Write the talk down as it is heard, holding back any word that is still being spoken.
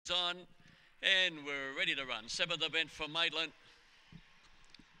On, and we're ready to run. Seventh event from Maitland.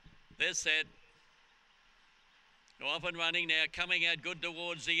 They're set. Off and running now, coming out good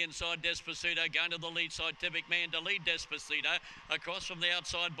towards the inside. Despacito going to the lead side. Typic Man to lead Despacito. Across from the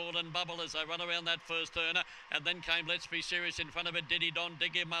outside, Ball and Bubble as they run around that first turner. And then came Let's Be Serious in front of it. Diddy Don,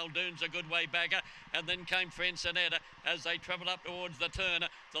 Diggy Muldoon's a good way back. And then came Frencinetta as they travelled up towards the turn.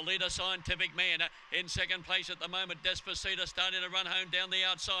 The leader, Scientific Man, in second place at the moment. Despacito starting to run home down the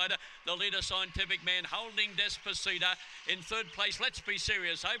outside. The leader, Scientific Man, holding Despacito. In third place, Let's Be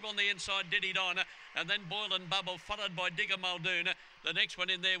Serious. Over on the inside, Diddy Don. And then Boil and Bubble, followed by Digger Muldoon. The next one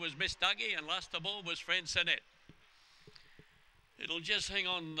in there was Miss Dougie, and last of all was Frencinetta. It'll just hang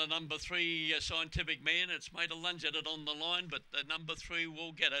on the number 3, Scientific Man. It's made a lunge at it on the line, but the number 3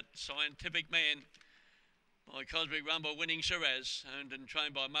 will get it. Scientific Man by Cosmic Rumble winning Shiraz, owned and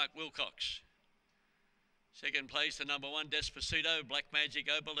trained by Mark Wilcox. Second place, the number 1, Despacito, Black Magic,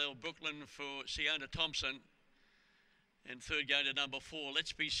 Opal Brooklyn for Siona Thompson. And third going to number 4,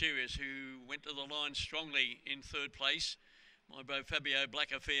 Let's Be Serious, who went to the line strongly in third place. My bro Fabio,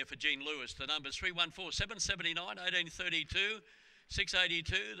 Black Affair for Gene Lewis. The numbers 314, 779, 1832,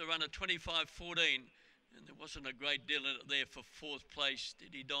 682, the runner 2514. And there wasn't a great deal in it there for fourth place,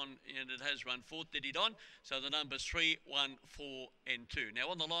 Diddy Don, and it has run fourth, Diddy Don. So the numbers 3, 1, 4 and 2. Now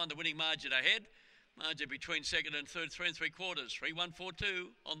on the line, the winning margin ahead. Margin between second and third, 3 3/4, 3, 1, 4, 2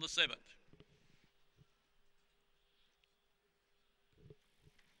 on the 7th.